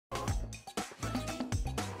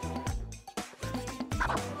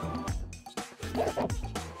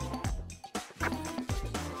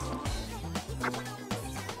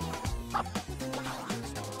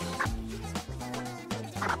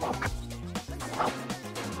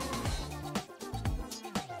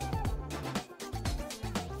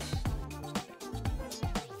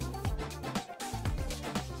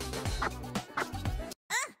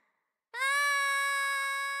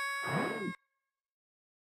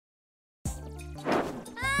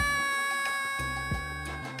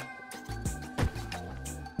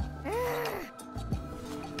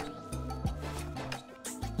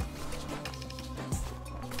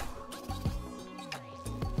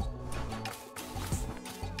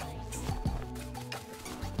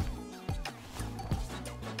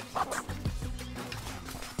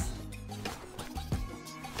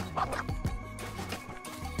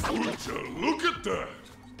Well, look at that!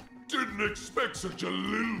 Didn't expect such a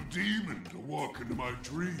little demon to walk into my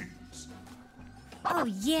dreams. Oh,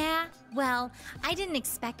 yeah? Well, I didn't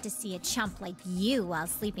expect to see a chump like you while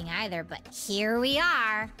sleeping either, but here we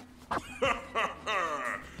are.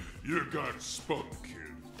 You got spunk, kid.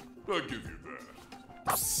 I'll give you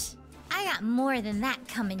that. Psst. I got more than that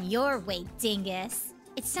coming your way, dingus.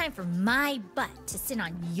 It's time for my butt to sit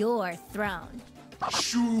on your throne.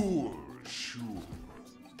 Sure.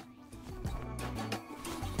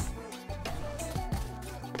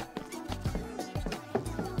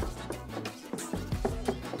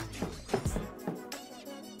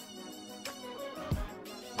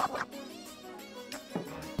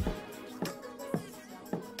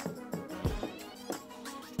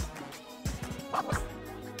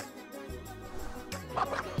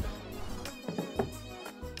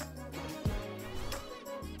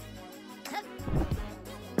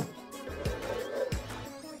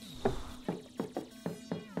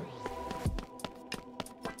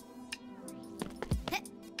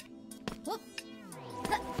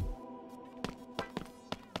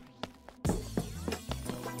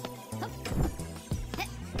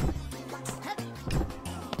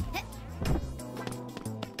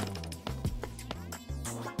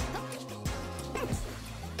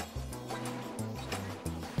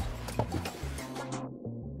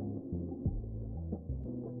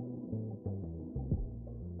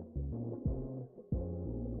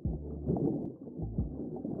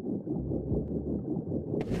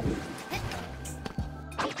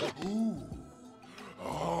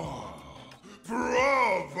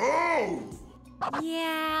 Bravo!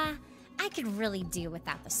 Yeah, I could really do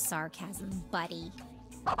without the sarcasm, buddy.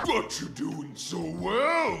 But you're doing so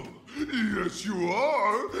well! Yes, you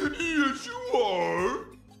are! Yes, you are!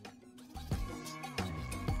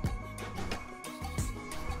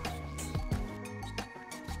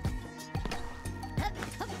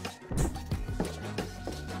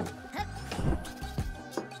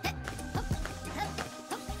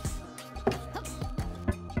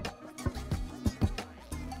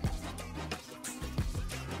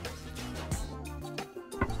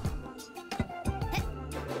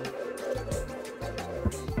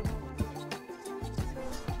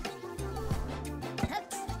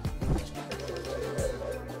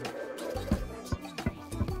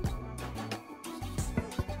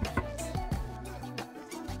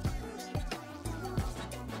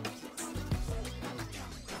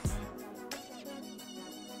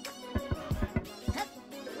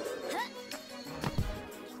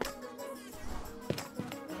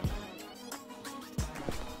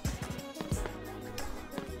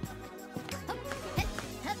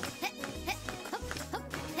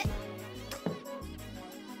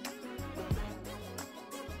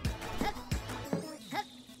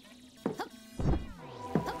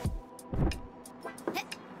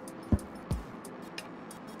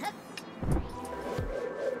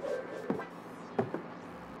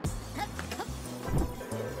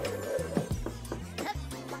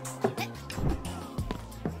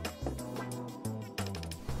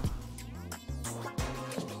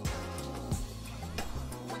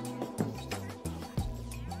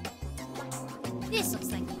 This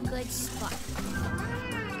looks like a good spot.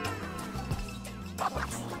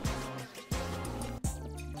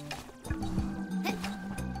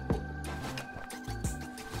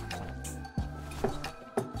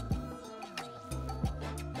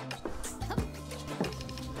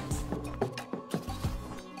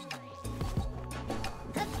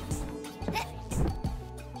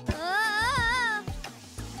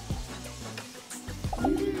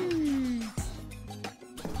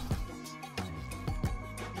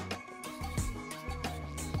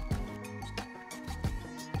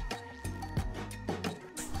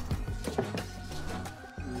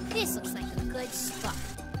 This looks like a good spot.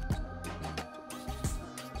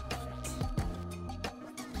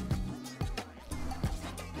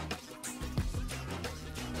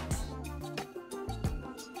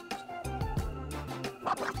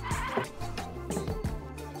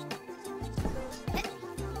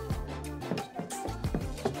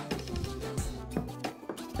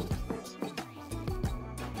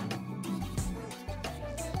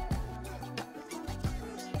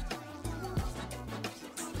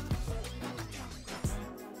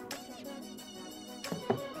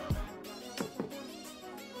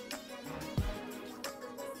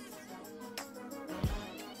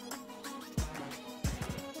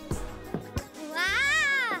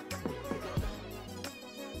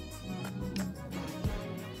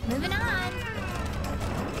 Moving on.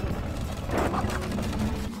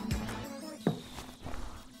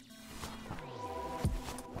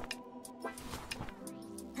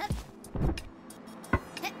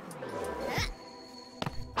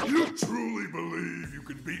 You truly believe you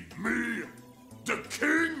can beat me, the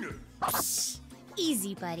king?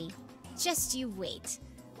 Easy, buddy. Just you wait.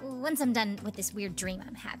 Once I'm done with this weird dream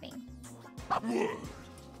I'm having. What?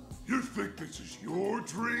 You think this is your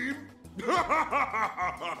dream?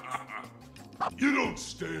 You don't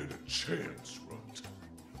stand a chance, Runt.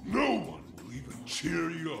 No one will even cheer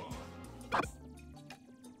you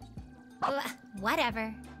on.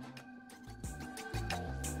 Whatever.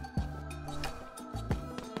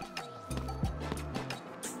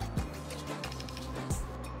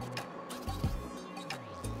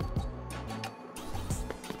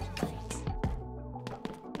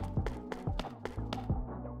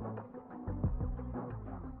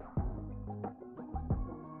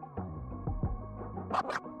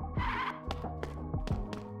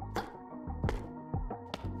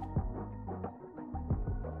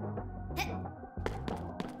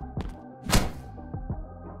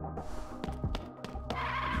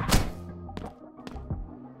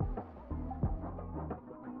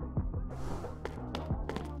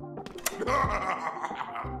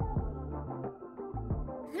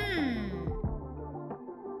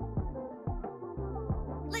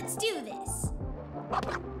 Let's do this.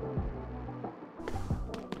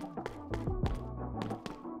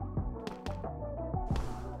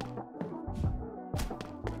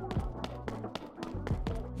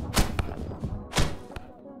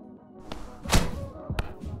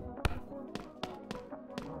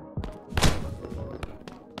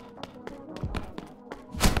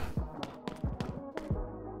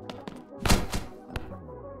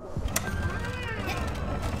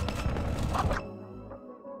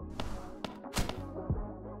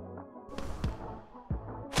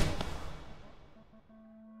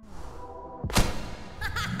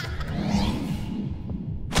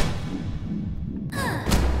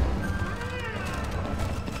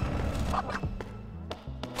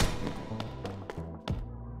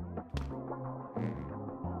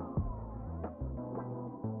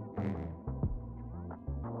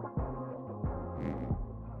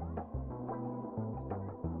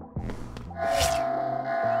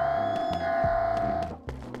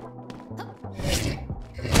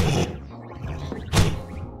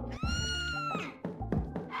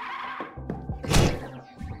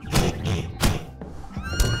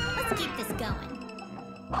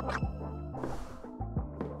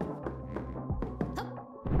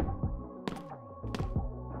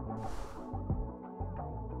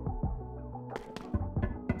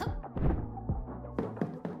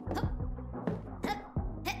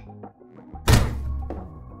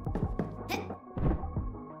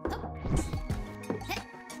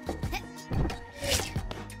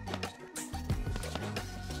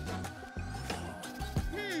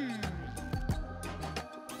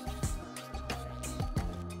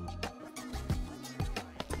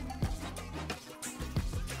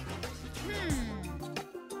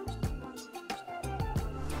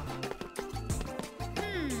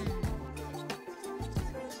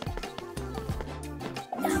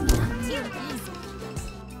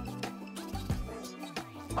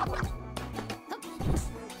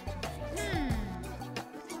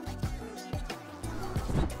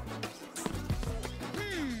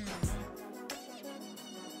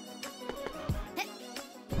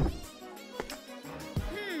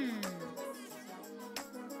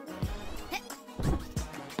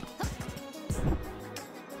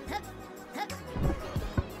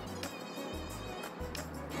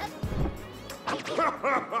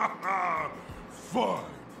 Fine,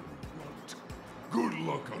 Runt. Good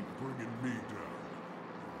luck on bringing me down.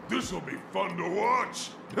 This'll be fun to watch.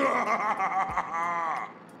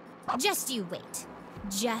 Just you wait.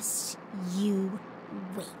 Just you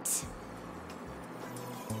wait.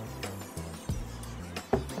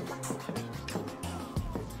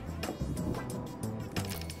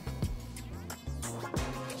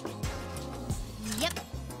 Yep.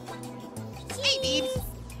 Hey, Beebz.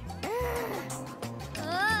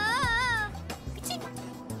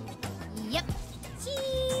 Yep.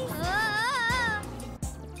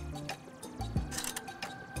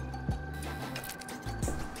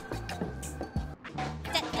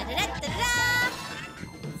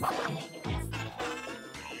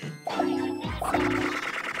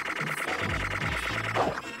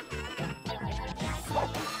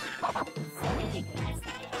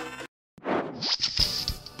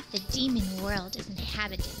 The demon world is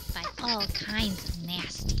inhabited by all kinds of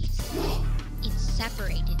nasties. It's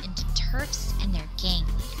separated into turfs and their gang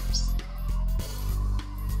leaders.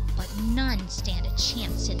 But none stand a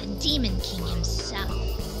chance to the Demon King himself.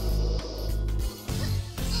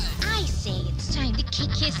 I say it's time to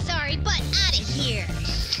kick his sorry butt out of here!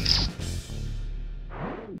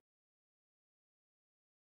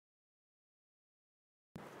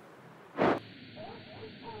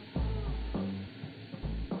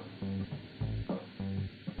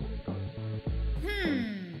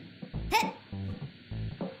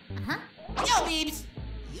 Yo, Beebz!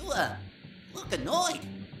 You, look annoyed.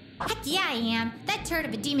 Heck yeah, I am. That turd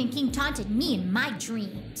of a Demon King taunted me in my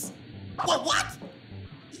dreams. What?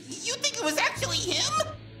 You think it was actually him?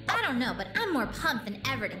 I don't know, but I'm more pumped than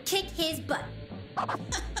ever to kick his butt.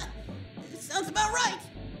 Sounds about right.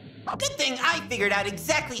 Good thing I figured out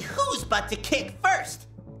exactly whose butt to kick first.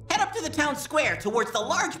 Head up to the town square towards the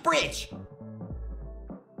large bridge.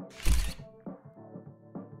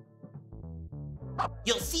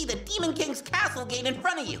 You'll see the Demon King's castle gate in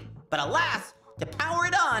front of you. But alas, to power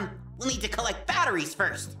it on, we'll need to collect batteries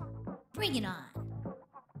first. Bring it on.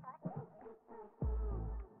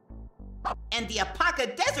 And the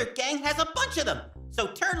Apaka Desert Gang has a bunch of them. So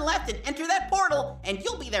turn left and enter that portal, and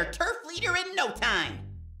you'll be their turf leader in no time.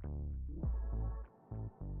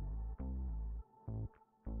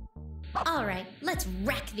 All right, let's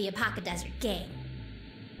wreck the Apaka Desert Gang.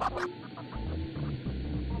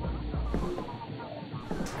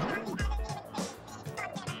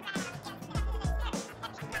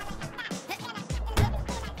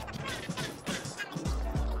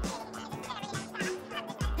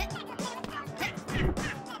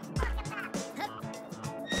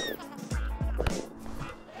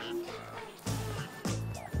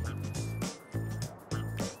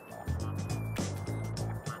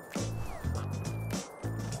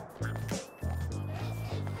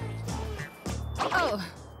 Oh,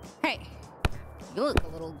 hey. You look a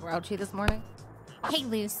little grouchy this morning. Hey,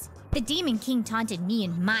 Luce. The Demon King taunted me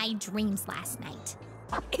in my dreams last night.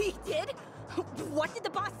 He did? What did the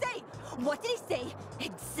boss say? What did he say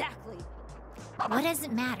exactly? What does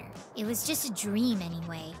it matter? It was just a dream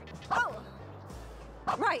anyway. Oh,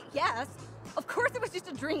 right, yes. Of course it was just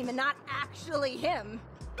a dream and not actually him.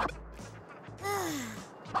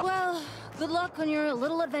 Well, good luck on your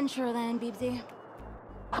little adventure then, Beebzy.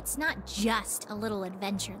 It's not just a little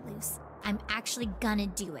adventure, Luce. I'm actually gonna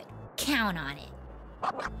do it. Count on it.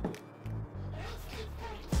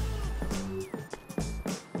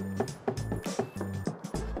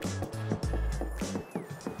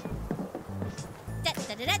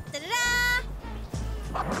 Da-da-da-da-da-da!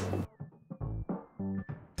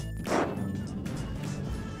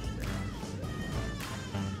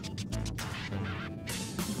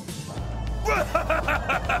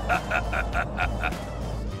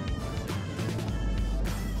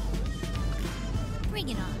 Bring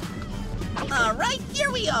it on. All right,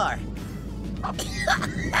 here we are.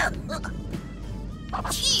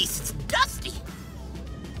 Jeez, it's dusty.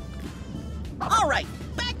 All right,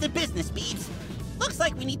 back to business, Beebz. Looks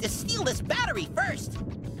like we need to steal this battery first.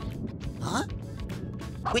 Huh?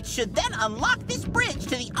 Which should then unlock this bridge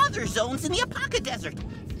to the other zones in the Apaka Desert.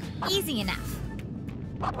 Easy enough.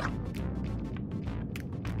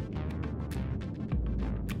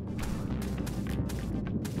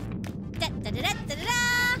 Da-da-da-da-da-da!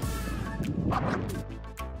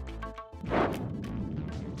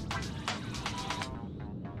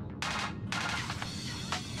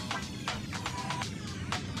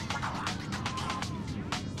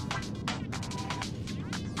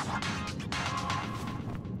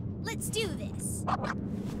 Let's do this.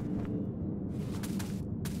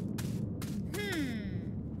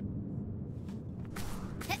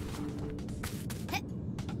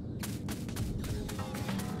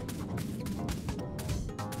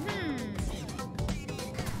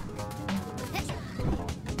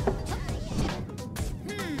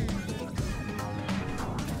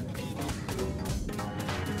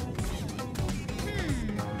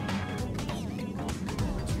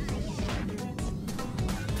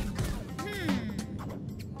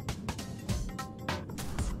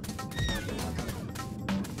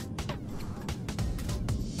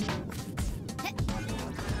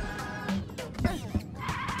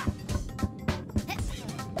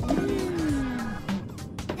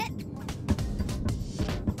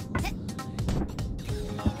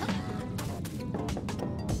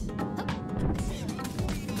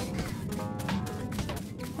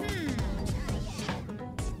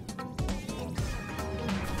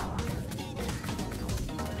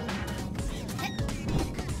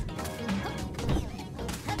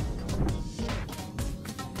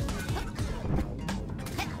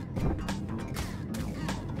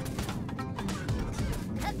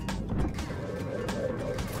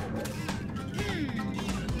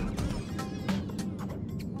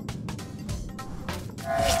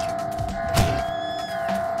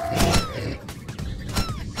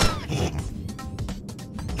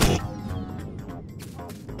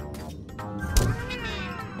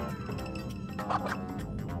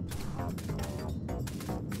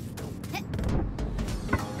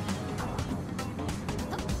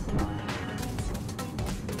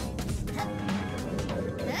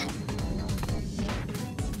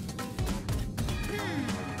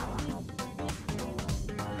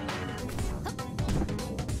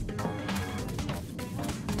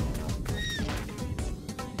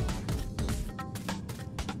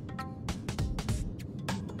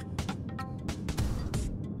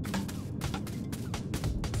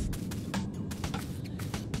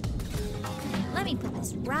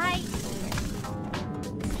 is right here.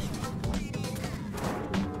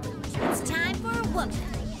 It's time for a whooping.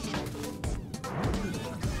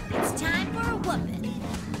 It's time for a whooping.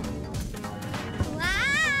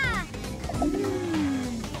 Ah!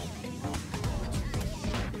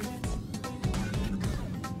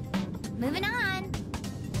 Moving on.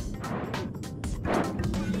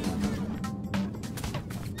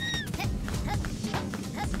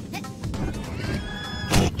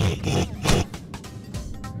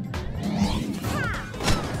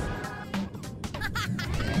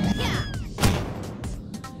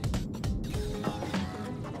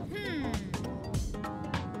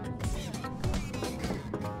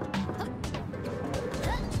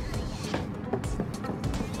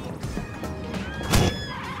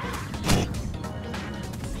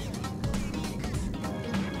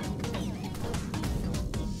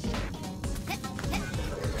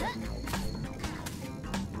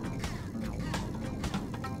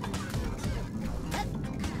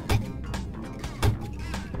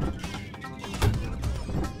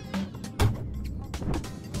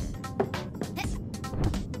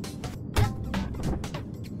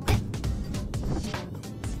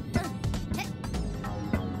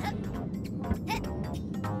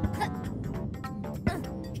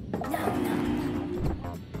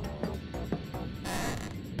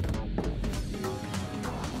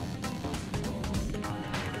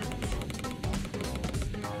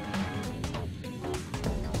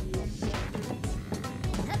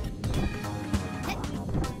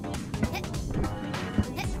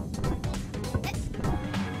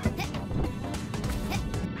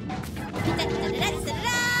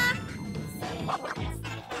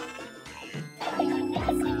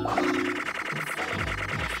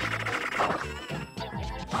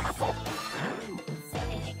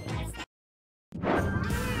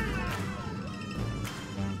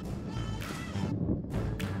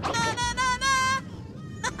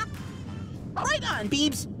 Right on,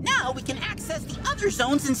 Beebz. Now we can access the other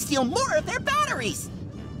zones and steal more of their batteries.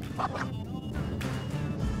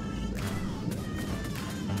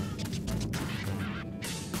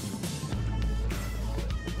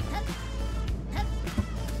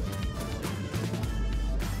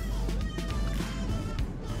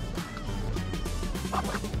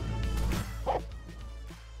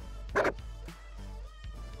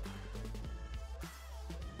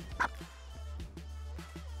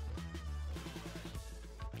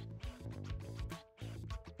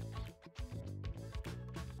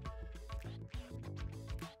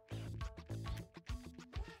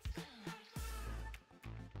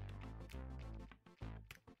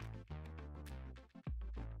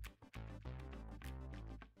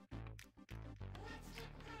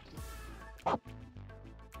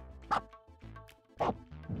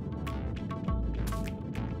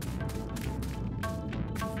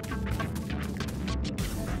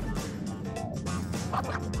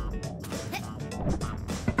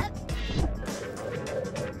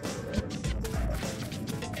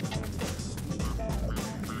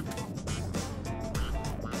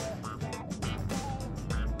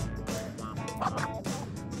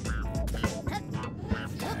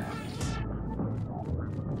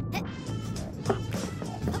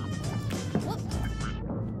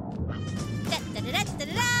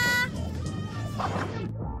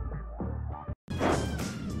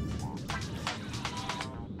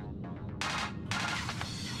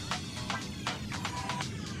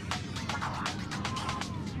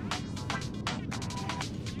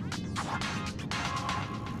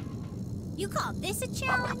 You call this a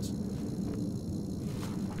challenge?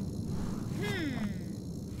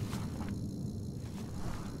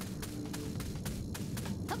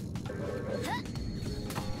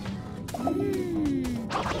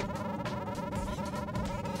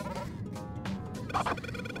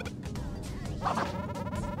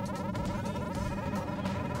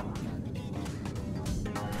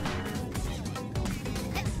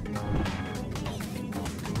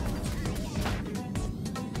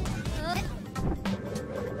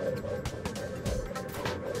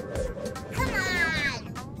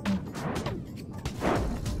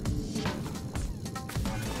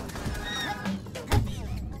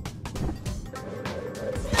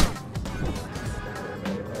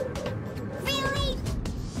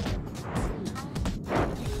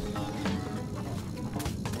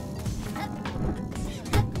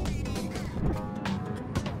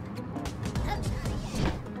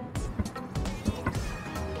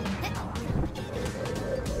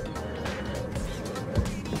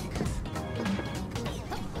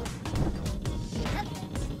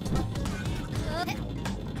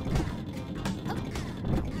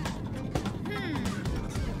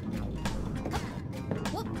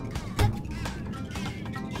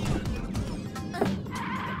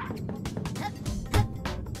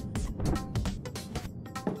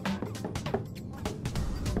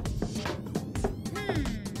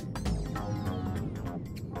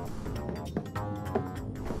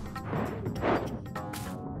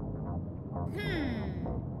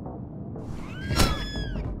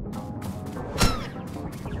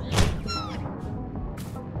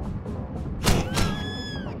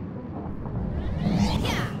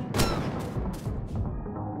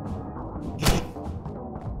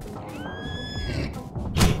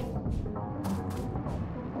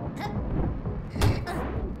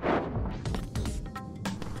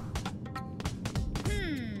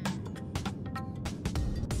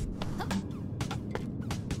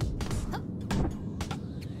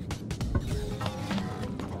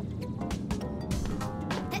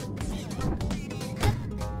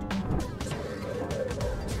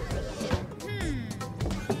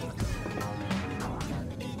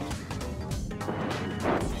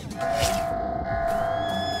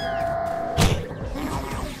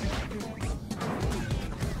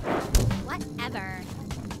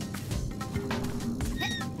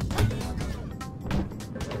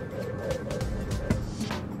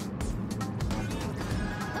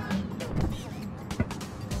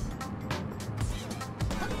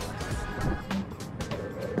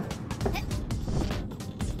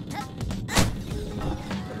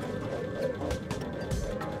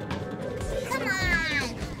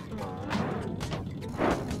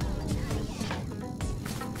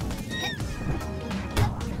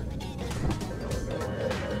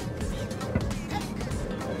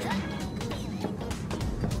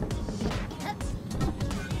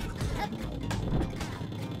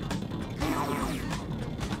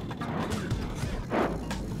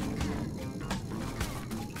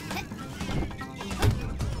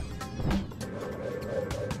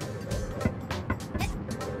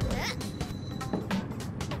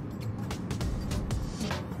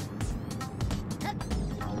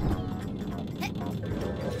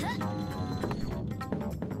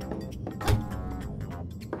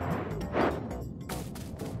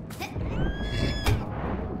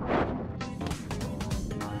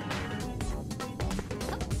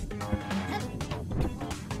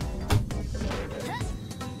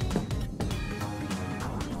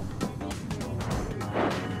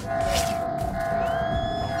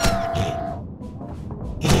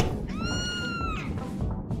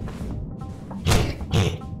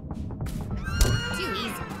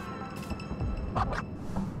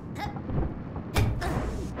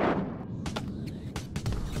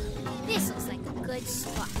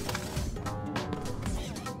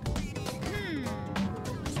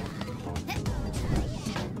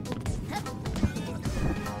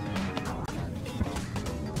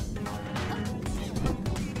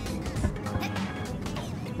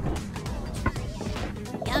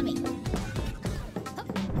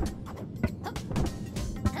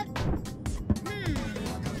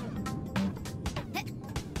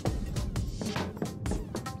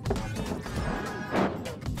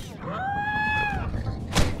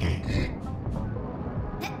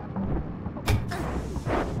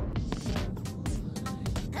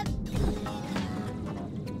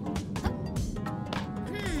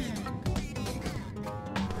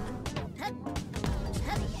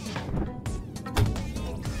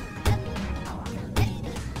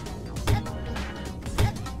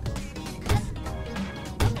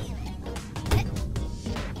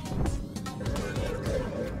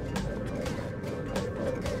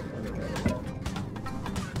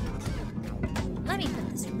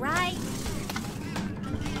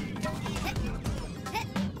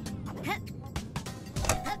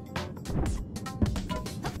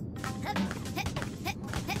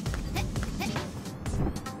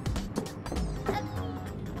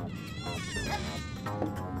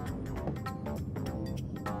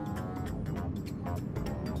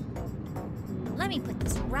 Let me put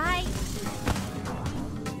this right here.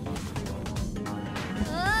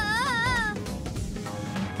 Oh!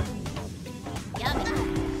 Yummy.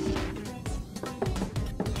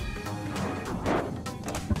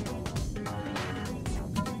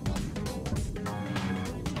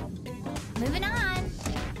 Moving on.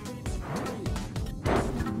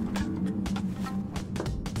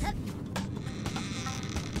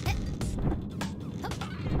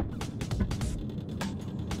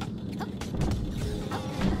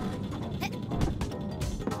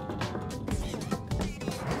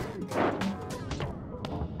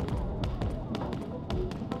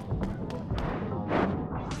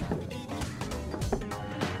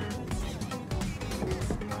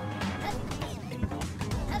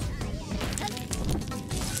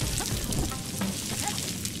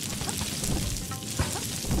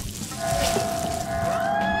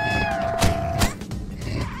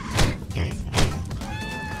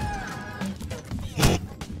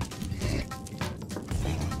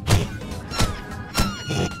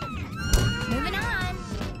 Moving on.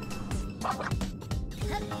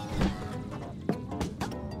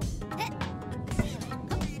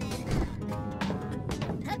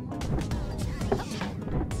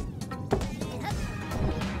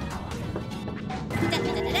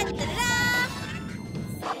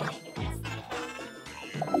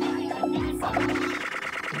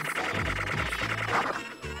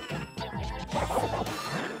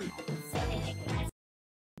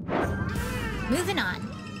 Moving on.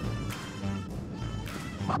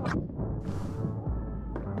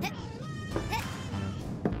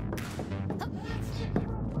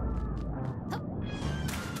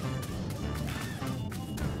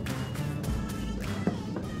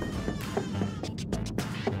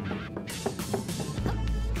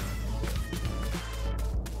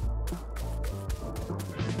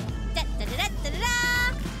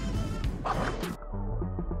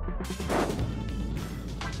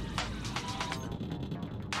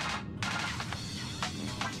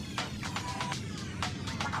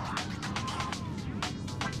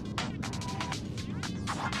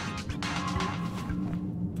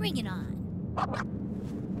 Bring it on.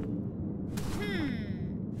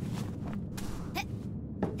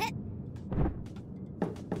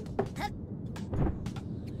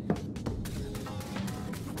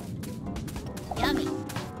 Yummy.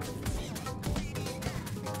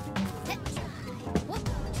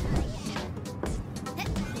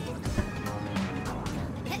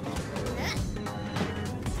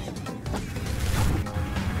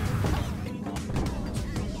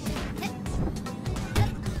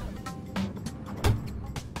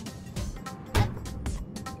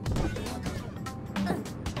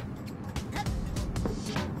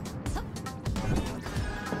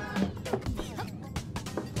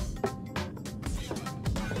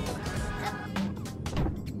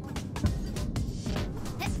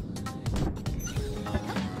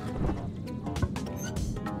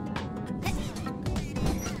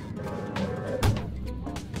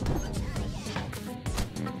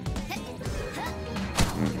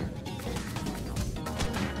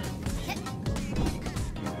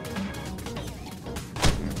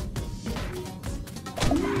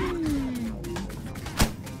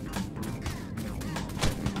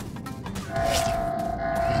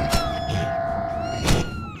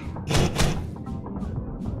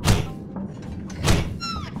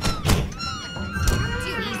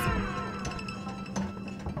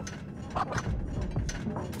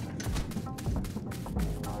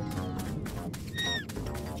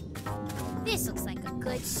 This looks like a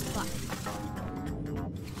good spot.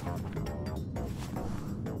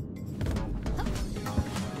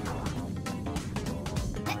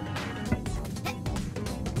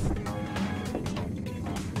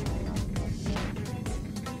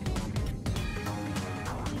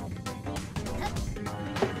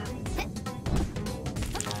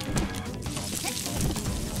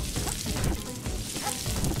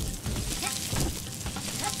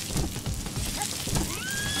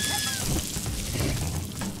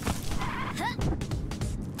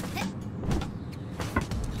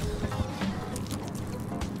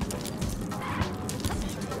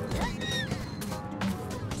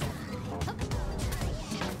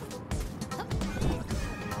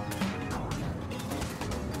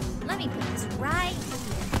 Let me put this right here.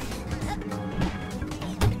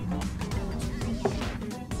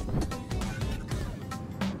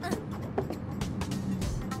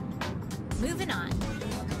 Moving on.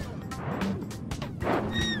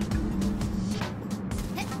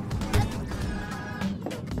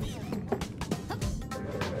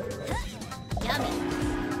 Yummy.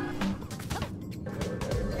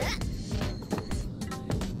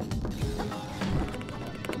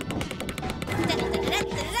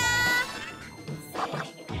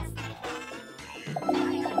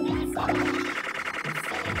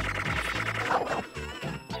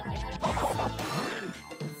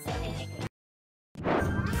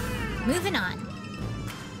 Moving on.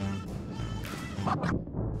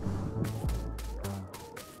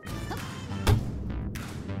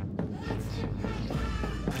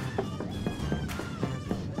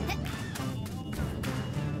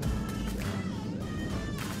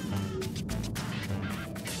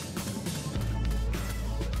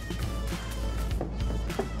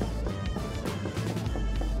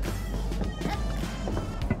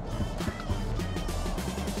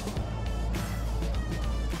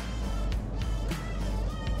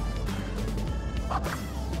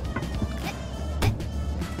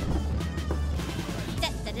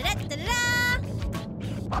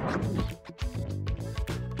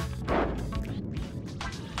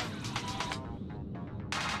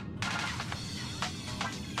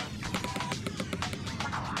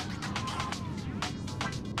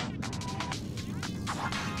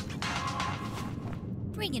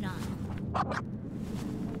 Bring it on.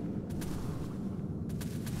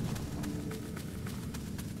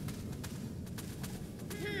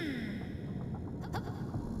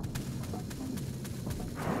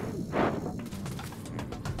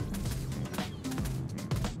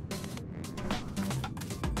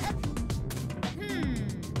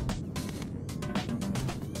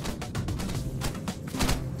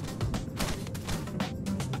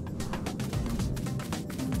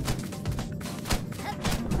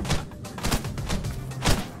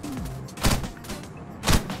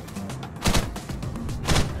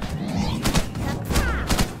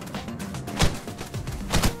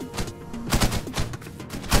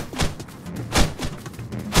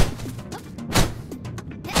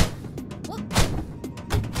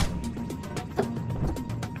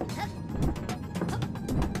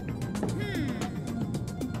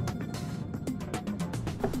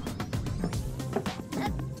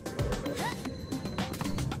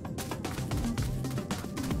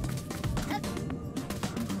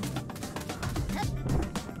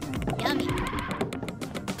 Yummy.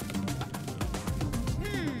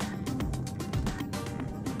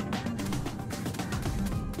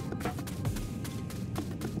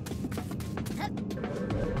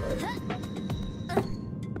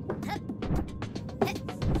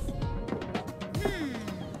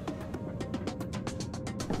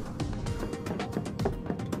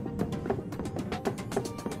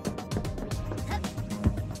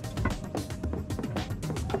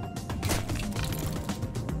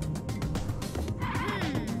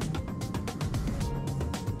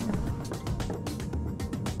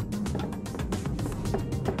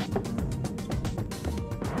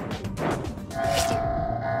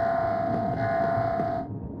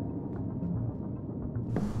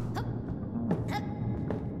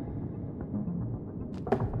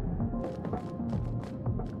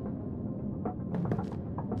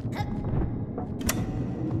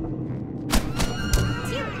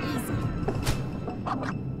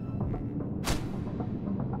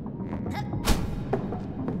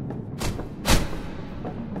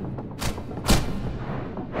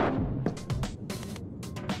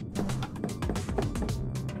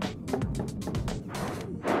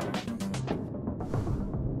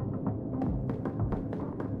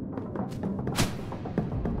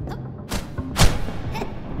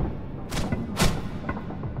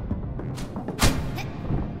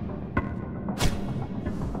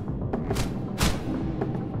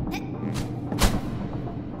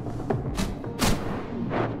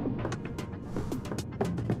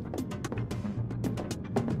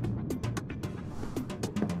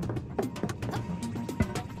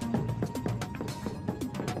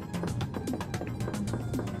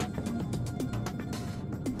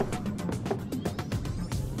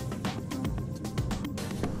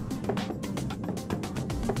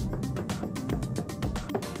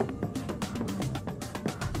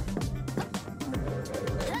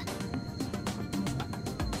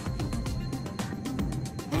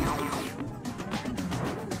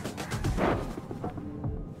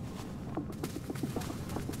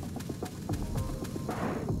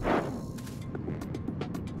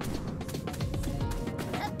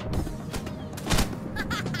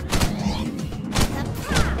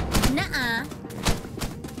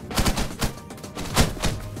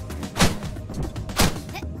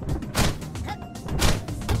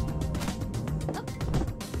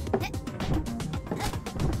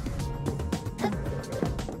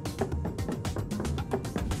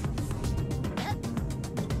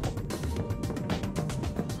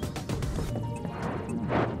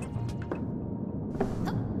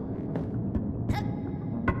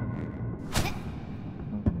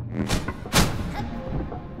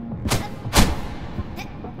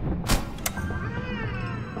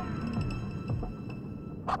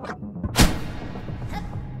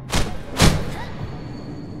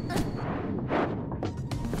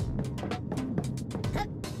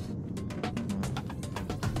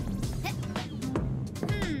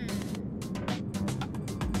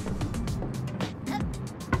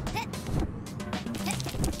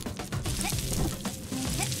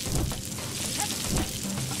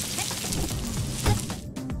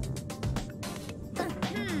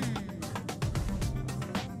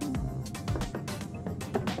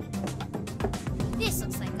 This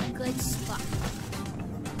looks like a good spot.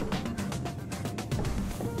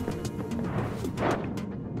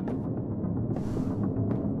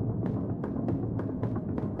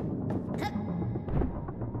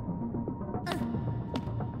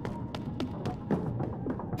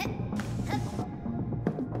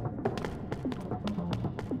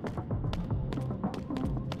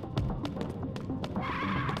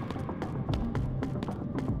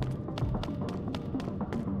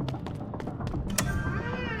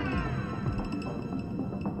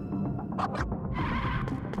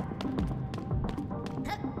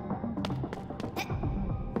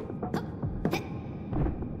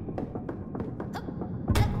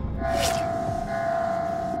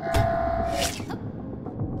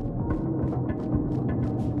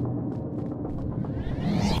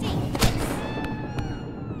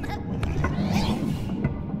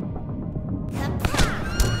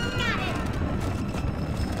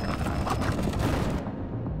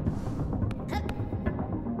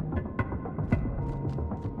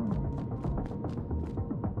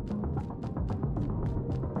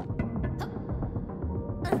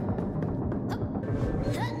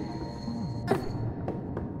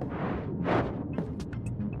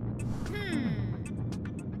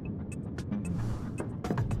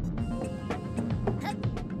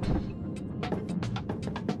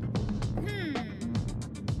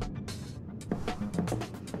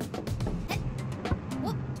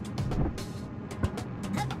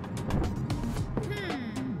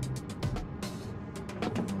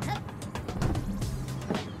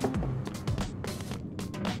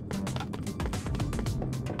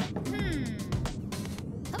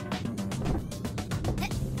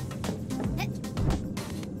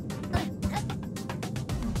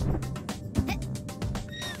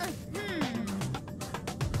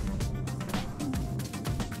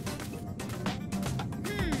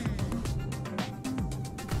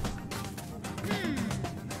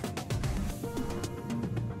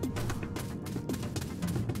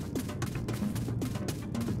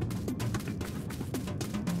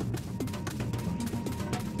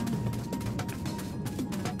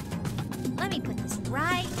 Let me put this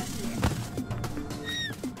right here.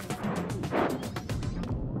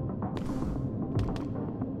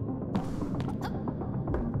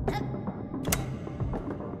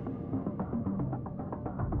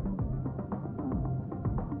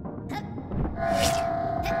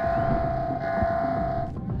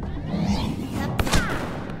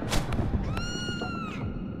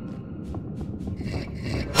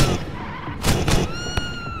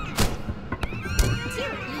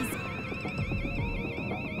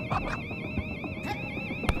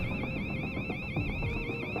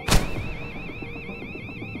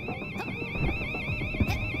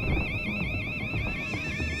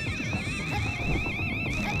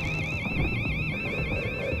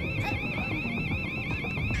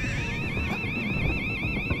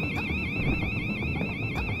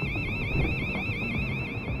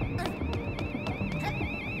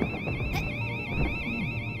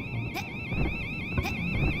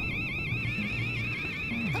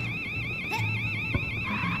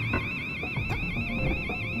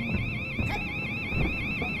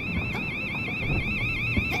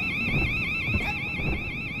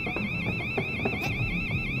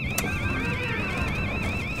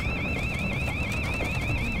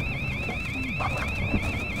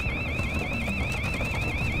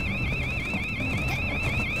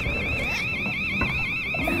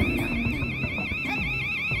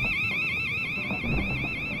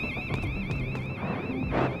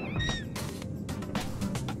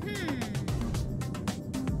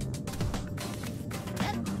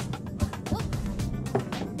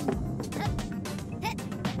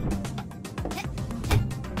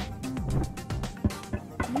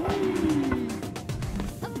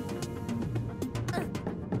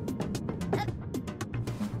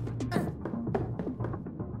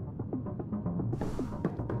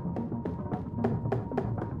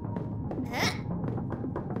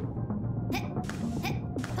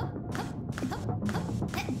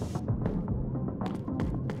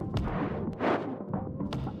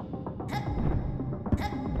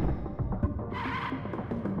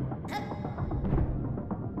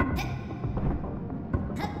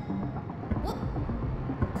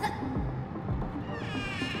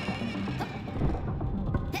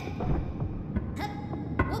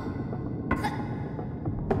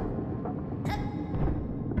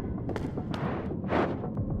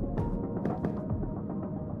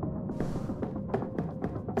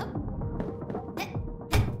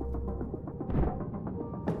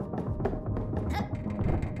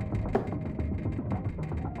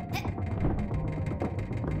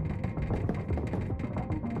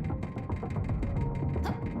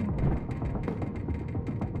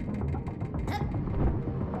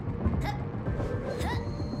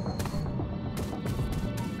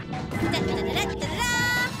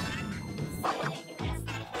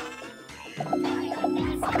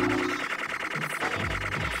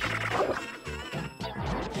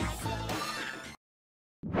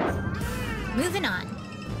 Moving on.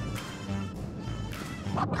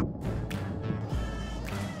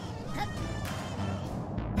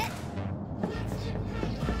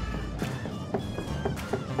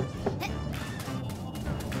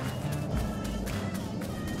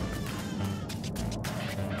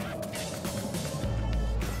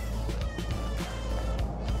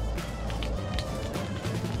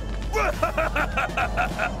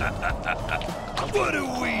 What do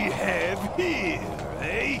we have here,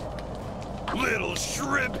 eh? Little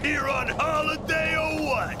shrimp here on holiday or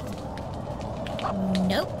what?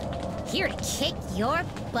 Nope. Here to kick your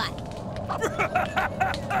butt.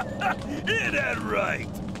 Is that right?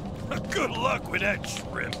 Good luck with that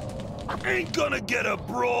shrimp. Ain't gonna get a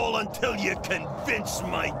brawl until you convince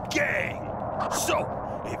my gang. So,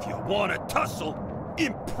 if you wanna tussle,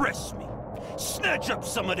 impress me. Snatch up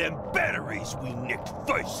some of them batteries we nicked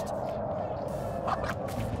first.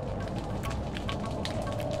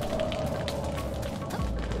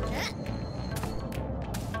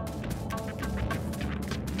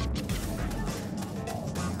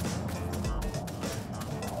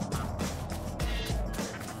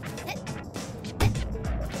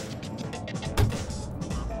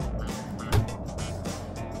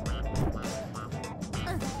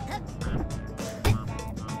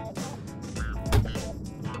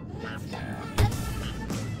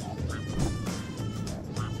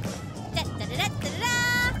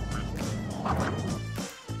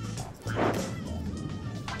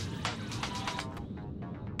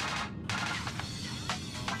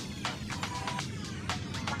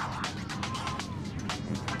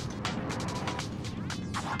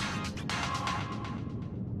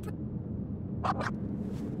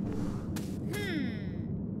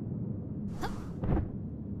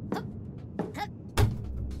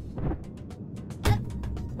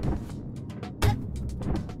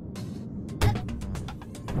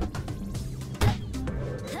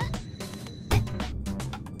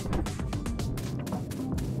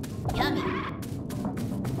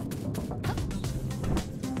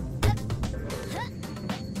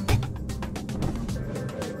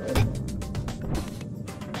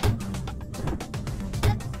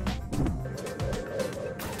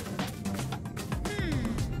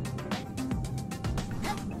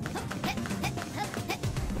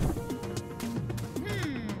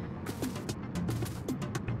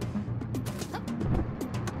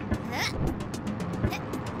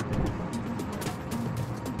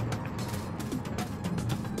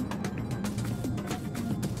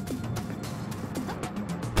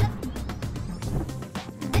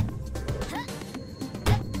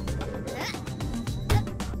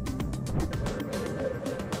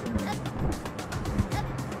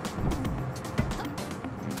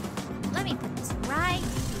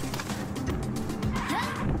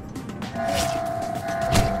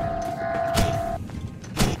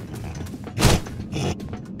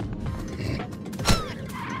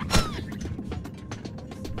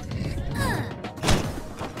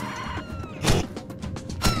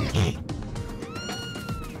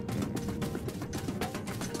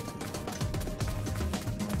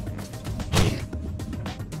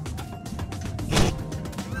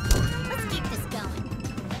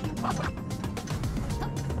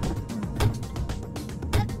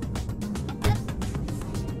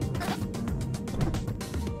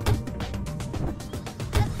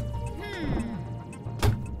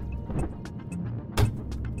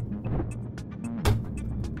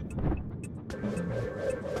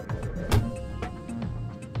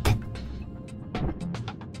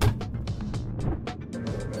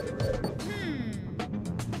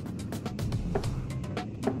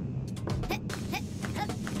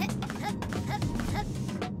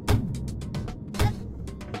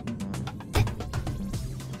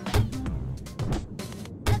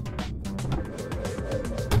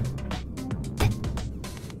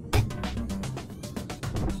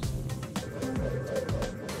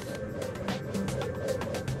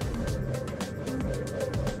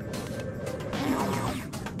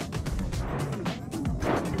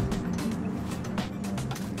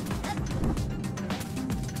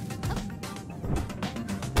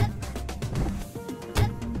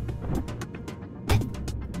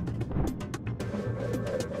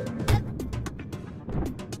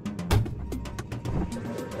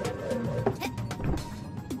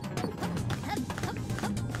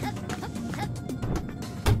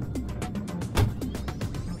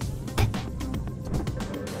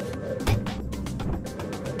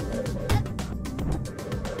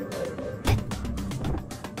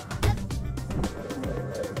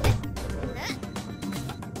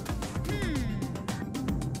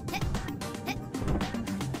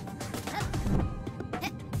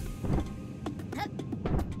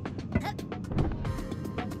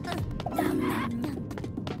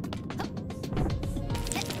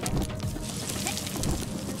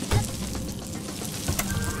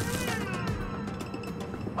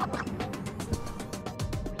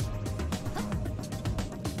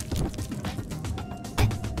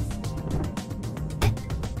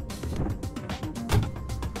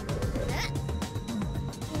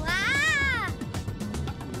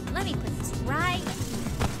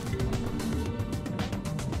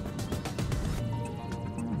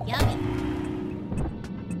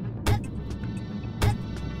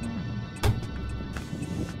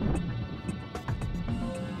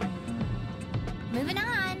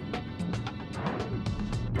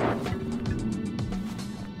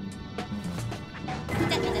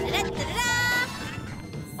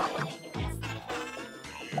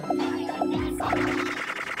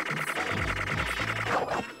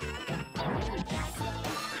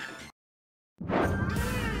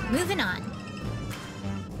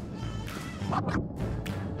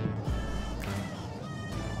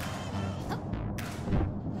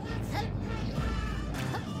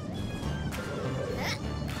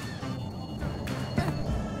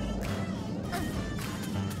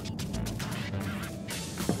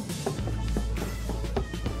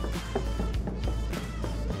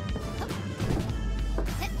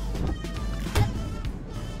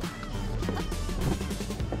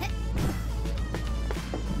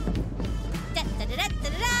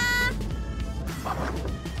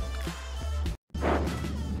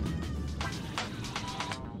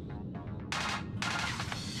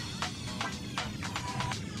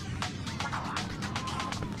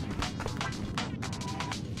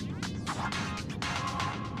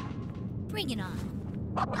 Bring it on.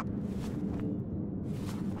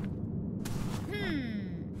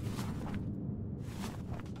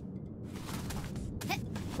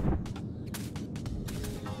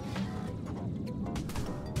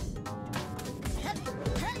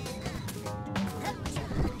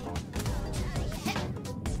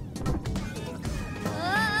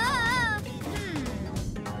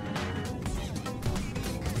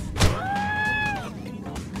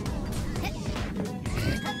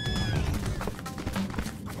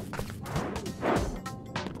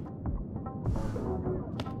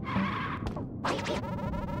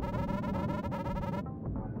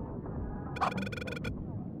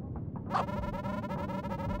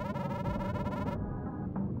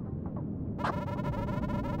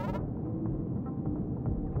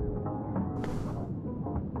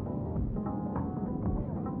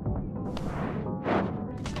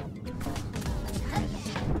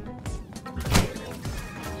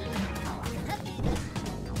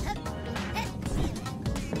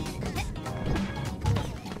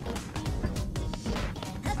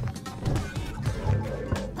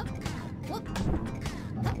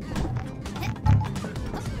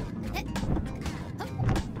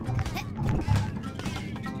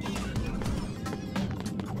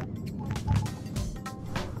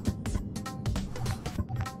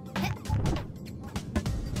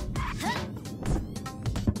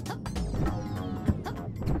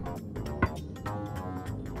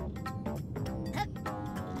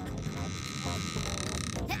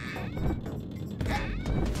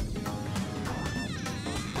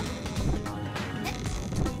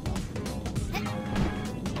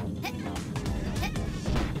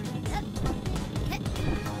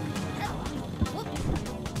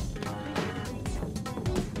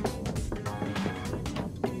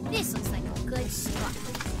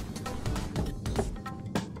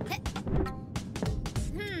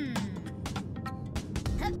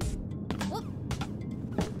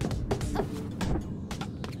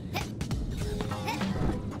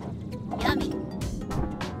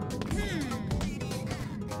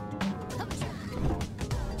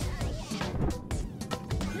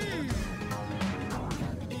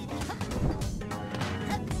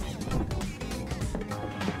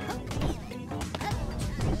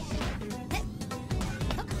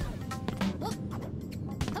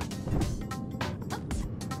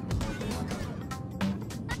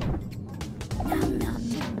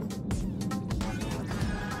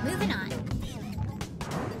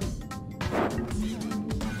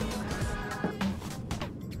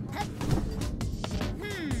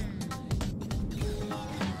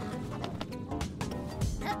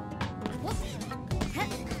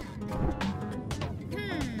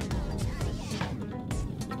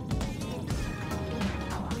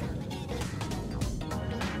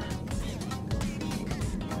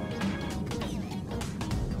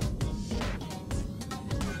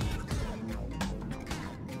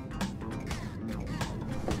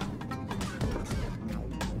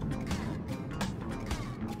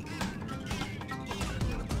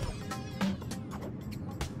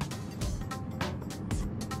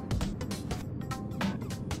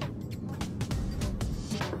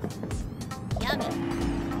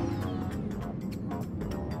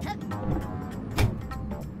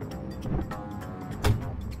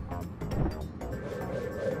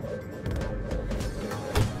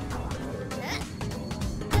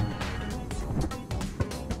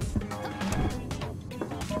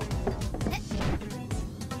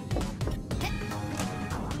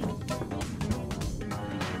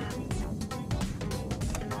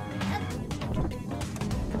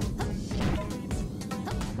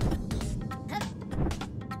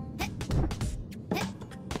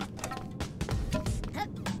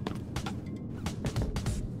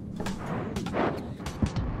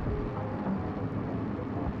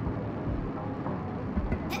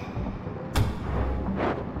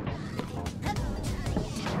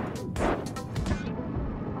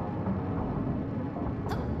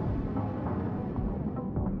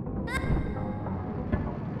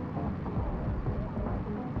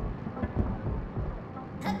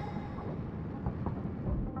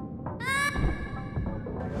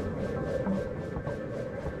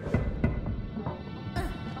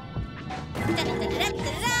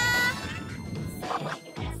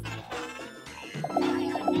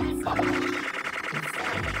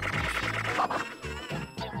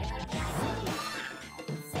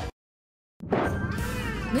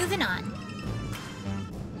 Moving on.